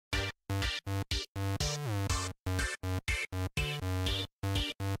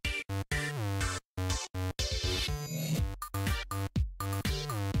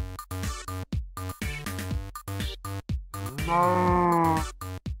Hello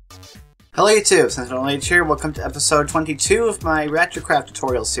YouTube, SentinalhMC here. Welcome to episode 22 of my ReactorCraft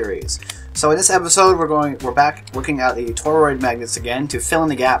Tutorial Series. So in this episode we're back looking at the toroid magnets again to fill in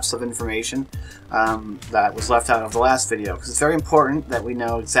the gaps of information that was left out of the last video, because it's very important that we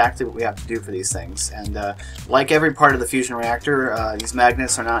know exactly what we have to do for these things. And like every part of the fusion reactor, these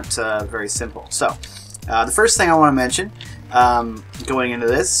magnets are not very simple. So the first thing I want to mention going into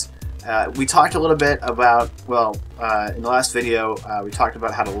this, we talked a little bit about, in the last video, we talked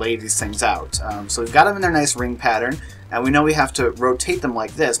about how to lay these things out. So we've got them in their nice ring pattern, and we know we have to rotate them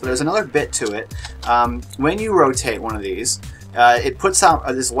like this, but there's another bit to it. When you rotate one of these, it puts out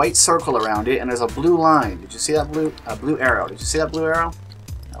this white circle around it, and there's a blue line. Did you see that blue arrow? Did you see that blue arrow?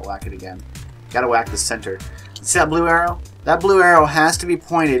 I'll whack it again. Gotta whack the center. See that blue arrow? That blue arrow has to be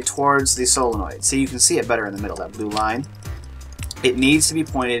pointed towards the solenoid. See, you can see it better in the middle, that blue line. It needs to be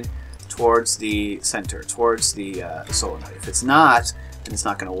pointed towards the center, towards the solenoid. If it's not, then it's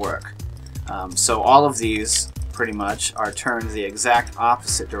not going to work. So all of these pretty much are turned the exact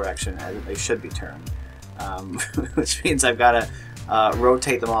opposite direction as they should be turned, which means I've got to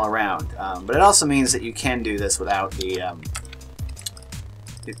rotate them all around. But it also means that you can do this without the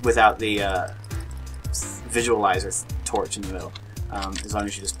visualizer torch in the middle, as long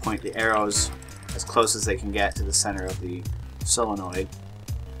as you just point the arrows as close as they can get to the center of the solenoid.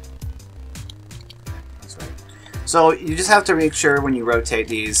 So you just have to make sure when you rotate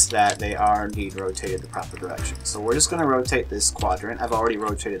these that they are indeed rotated the proper direction. So we're just going to rotate this quadrant. I've already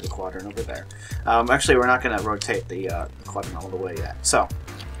rotated the quadrant over there. Actually, we're not going to rotate the quadrant all the way yet. So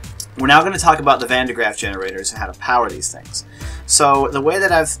we're now going to talk about the Graaff Generators and how to power these things. So the way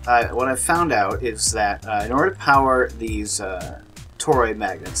that what I've found out is that in order to power these toroid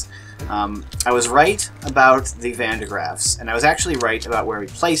magnets, I was right about the Graaffs, and I was actually right about where we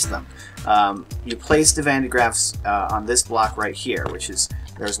placed them. You place the Graaffs on this block right here, which is,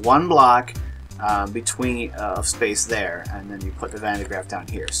 there's one block between of space there, and then you put the Graaff down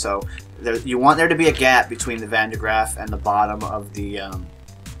here. So you want there to be a gap between the Graaff and the bottom of the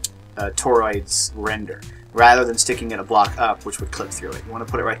toroid's render, rather than sticking it a block up, which would clip through it. You want to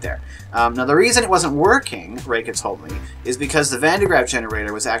put it right there. Now the reason it wasn't working, Reika told me, is because the Graaff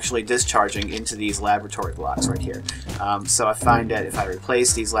generator was actually discharging into these laboratory blocks right here. So I find that if I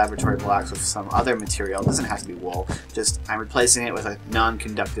replace these laboratory blocks with some other material, it doesn't have to be wool, just I'm replacing it with a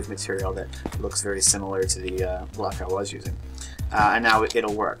non-conductive material that looks very similar to the block I was using. And now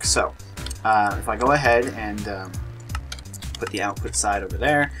it'll work. So if I go ahead and put the output side over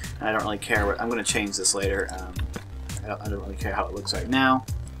there, and I don't really care what, I'm going to change this later. I don't really care how it looks right now.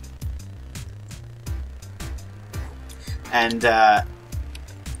 And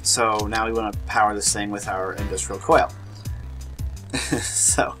so now we want to power this thing with our industrial coil.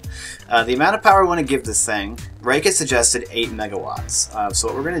 So the amount of power we want to give this thing, Reika suggested 8 megawatts. So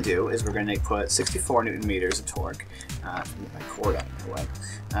what we're going to do is we're going to put 64 newton meters of torque. Get my cord out of the way.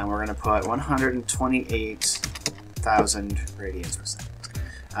 And we're going to put 128,000 radians per second.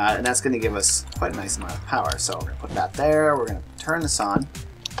 And that's going to give us quite a nice amount of power. So we're going to put that there. We're going to turn this on.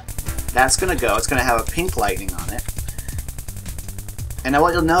 That's going to go. It's going to have a pink lightning on it. And now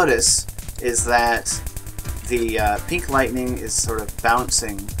what you'll notice is that the pink lightning is sort of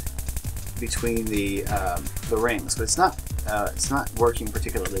bouncing between the rings, but it's not working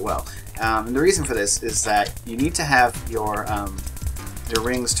particularly well. And the reason for this is that you need to have your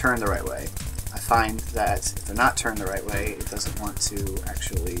rings turned the right way. I find that if they're not turned the right way, it doesn't want to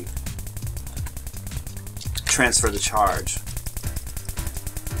actually transfer the charge.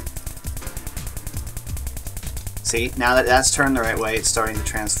 See, now that that's turned the right way, it's starting to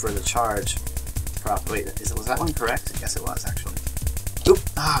transfer the charge properly. Was that one correct? Yes, it was, actually. Oop!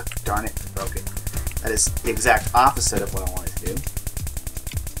 Ah, darn it, I broke it. That is the exact opposite of what I wanted to do.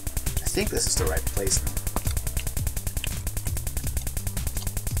 I think this is the right placement.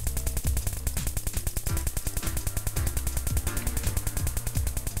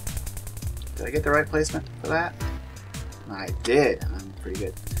 Did I get the right placement for that? I did. I'm pretty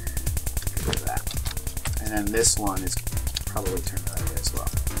good with that. And then this one is probably turned the right way as well.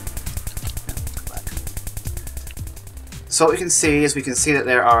 Go back. So what we can see is that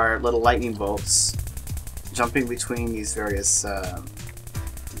there are little lightning bolts jumping between these various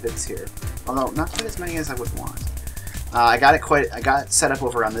bits here. Although not quite as many as I would want. I got it set up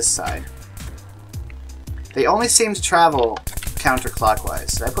over on this side. They only seem to travel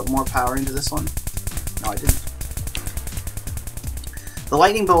counterclockwise. Did I put more power into this one? No, I didn't. The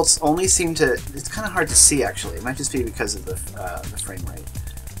lightning bolts only seem to... It's kind of hard to see, actually. It might just be because of the frame rate.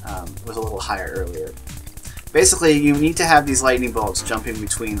 It was a little higher earlier. basically you need to have these lightning bolts jumping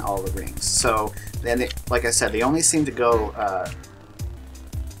between all the rings. So then, like I said, they only seem to go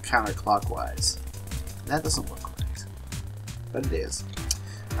counterclockwise. That doesn't look right, but it is.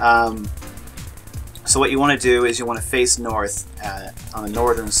 So what you want to do is you want to face north on the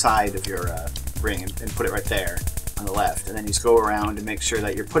northern side of your ring and put it right there on the left, and then you just go around and make sure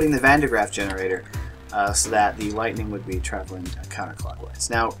that you're putting the Graaff Generator so that the lightning would be traveling counterclockwise.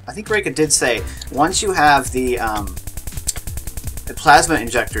 Now, I think Reika did say once you have the Plasma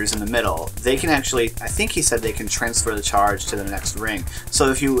Injectors in the middle, they can actually, I think he said they can transfer the charge to the next ring. So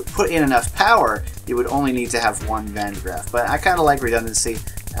if you put in enough power, you would only need to have one Graaff. But I kind of like redundancy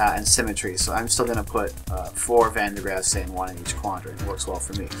and symmetry, so I'm still going to put 4 Graaffs in, 1 in each quadrant. It works well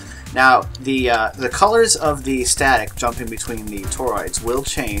for me. Now, the colors of the static jumping between the toroids will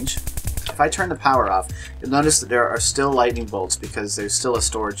change. If I turn the power off, you'll notice that there are still lightning bolts because there's still a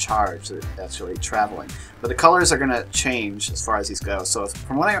stored charge that's really traveling. But the colors are going to change as far as these go. So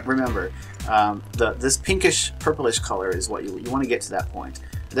from what I remember, this pinkish purplish color is what you want to get to that point.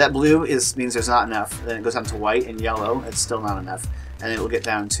 That blue means there's not enough. Then it goes down to white and yellow. It's still not enough. And it will get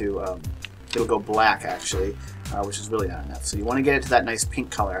down to, it'll go black actually, which is really not enough. So you want to get it to that nice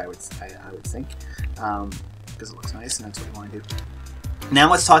pink color, I would think, because it looks nice and that's what you want to do. Now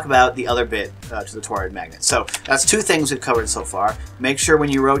let's talk about the other bit to the toroid magnet. So that's 2 things we've covered so far. Make sure when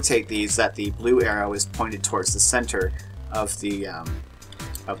you rotate these that the blue arrow is pointed towards the center of the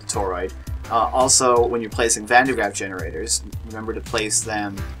toroid. Also, when you're placing Graaff Generators, remember to place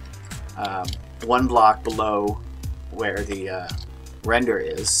them 1 block below where the render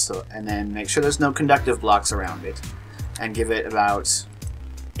is, and then make sure there's no conductive blocks around it, and give it about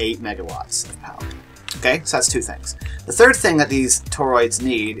 8 megawatts of power. Okay, so that's 2 things. The third thing that these toroids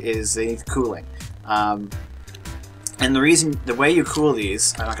need is they need cooling. And the way you cool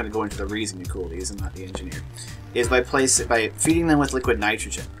these, I'm not going to go into the reason you cool these, I'm not the engineer, is by feeding them with liquid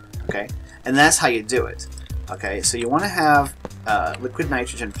nitrogen. Okay, and that's how you do it. Okay, so you want to have liquid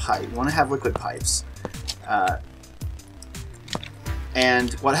nitrogen pipe. You want to have liquid pipes.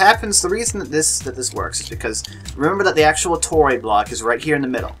 And what happens, the reason that this works is because remember that the actual toroid block is right here in the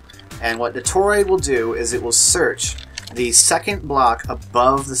middle. And what the toroid will do is it will search the second block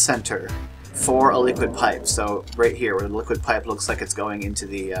above the center for a liquid pipe. So right here, where the liquid pipe looks like it's going into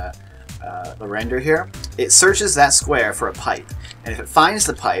the render here, it searches that square for a pipe. And if it finds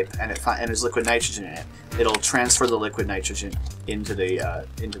the pipe and there's liquid nitrogen in it, it'll transfer the liquid nitrogen into the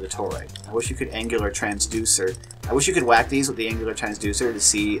toroid. I wish you could angular transducer. I wish you could whack these with the angular transducer to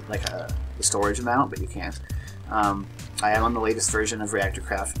see like the storage amount, but you can't. I am on the latest version of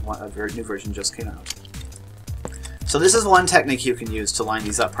ReactorCraft. A very new version just came out. So this is one technique you can use to line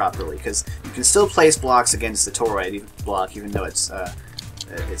these up properly, because you can still place blocks against the toroid block even though it's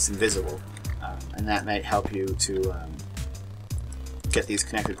invisible, and that might help you to get these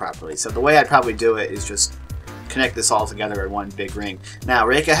connected properly. So the way I'd probably do it is just connect this all together in one big ring. Now,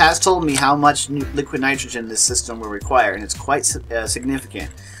 Reika has told me how much liquid nitrogen this system will require, and it's quite significant.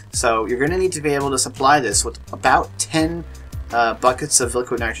 So you're going to need to be able to supply this with about 10 buckets of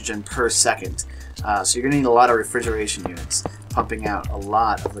liquid nitrogen per second. So you're going to need a lot of refrigeration units pumping out a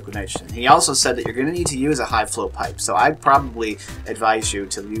lot of liquid nitrogen. He also said that you're going to need to use a high flow pipe. So I'd probably advise you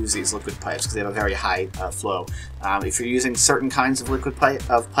to use these liquid pipes because they have a very high flow. If you're using certain kinds of liquid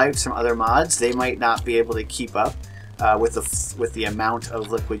pipes from other mods, they might not be able to keep up with the amount of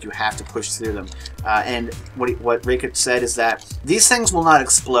liquid you have to push through them. And what Reika said is that these things will not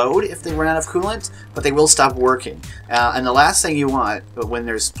explode if they run out of coolant, but they will stop working. And the last thing you want when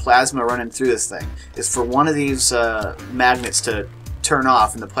there's plasma running through this thing is for one of these magnets to turn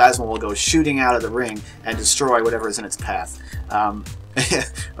off and the plasma will go shooting out of the ring and destroy whatever is in its path.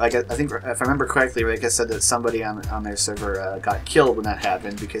 Like I think, if I remember correctly, Reika said that somebody on their server got killed when that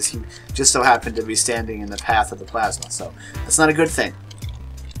happened because he just so happened to be standing in the path of the plasma. So that's not a good thing.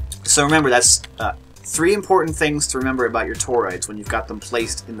 So remember, that's 3 important things to remember about your toroids when you've got them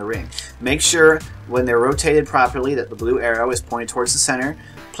placed in the ring. Make sure when they're rotated properly that the blue arrow is pointed towards the center.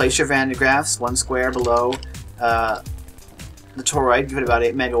 Place your Graaffs 1 square below the toroid, give it about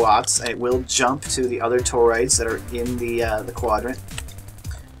 8 megawatts, and it will jump to the other toroids that are in the quadrant.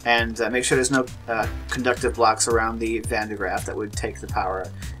 And make sure there's no conductive blocks around the Graaff that would take the power.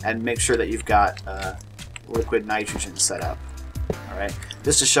 And make sure that you've got liquid nitrogen set up. Alright,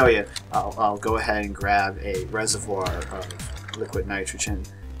 just to show you, I'll go ahead and grab a reservoir of liquid nitrogen.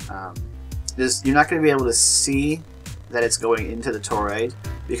 You're not going to be able to see that it's going into the toroid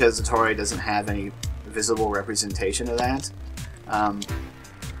because the toroid doesn't have any visible representation of that.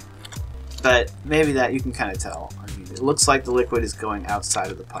 But maybe that you can kind of tell. I mean, it looks like the liquid is going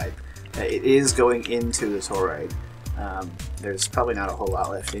outside of the pipe. it is going into the toroid. There's probably not a whole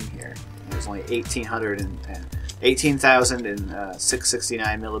lot left in here. There's only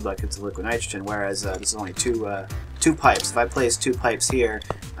 18,669 millibuckets of liquid nitrogen, whereas this is only two pipes. If I place 2 pipes here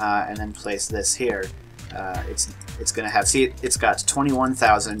and then place this here, it's going to have, see, it's got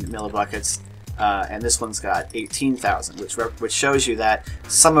 21,000 millibuckets, and this one's got 18,000, which shows you that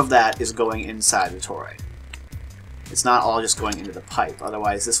some of that is going inside the toroid. It's not all just going into the pipe,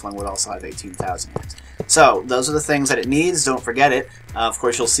 otherwise this one would also have 18,000 in it. So those are the things that it needs. Don't forget it. Of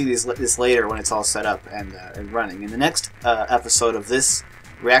course, you'll see this later when it's all set up and running. In the next episode of this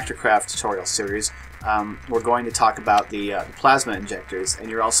ReactorCraft tutorial series, we're going to talk about the Plasma Injectors, and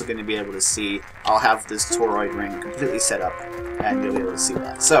you're also going to be able to see, I'll have this toroid ring completely set up, and you'll be able to see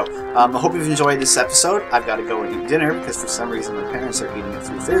that. So, I hope you've enjoyed this episode. I've got to go and eat dinner, because for some reason my parents are eating at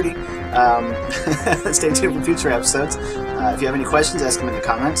 3:30. Stay tuned for future episodes. If you have any questions, ask them in the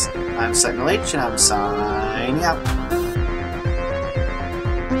comments. I'm SentinalhMC, and I'm signing out.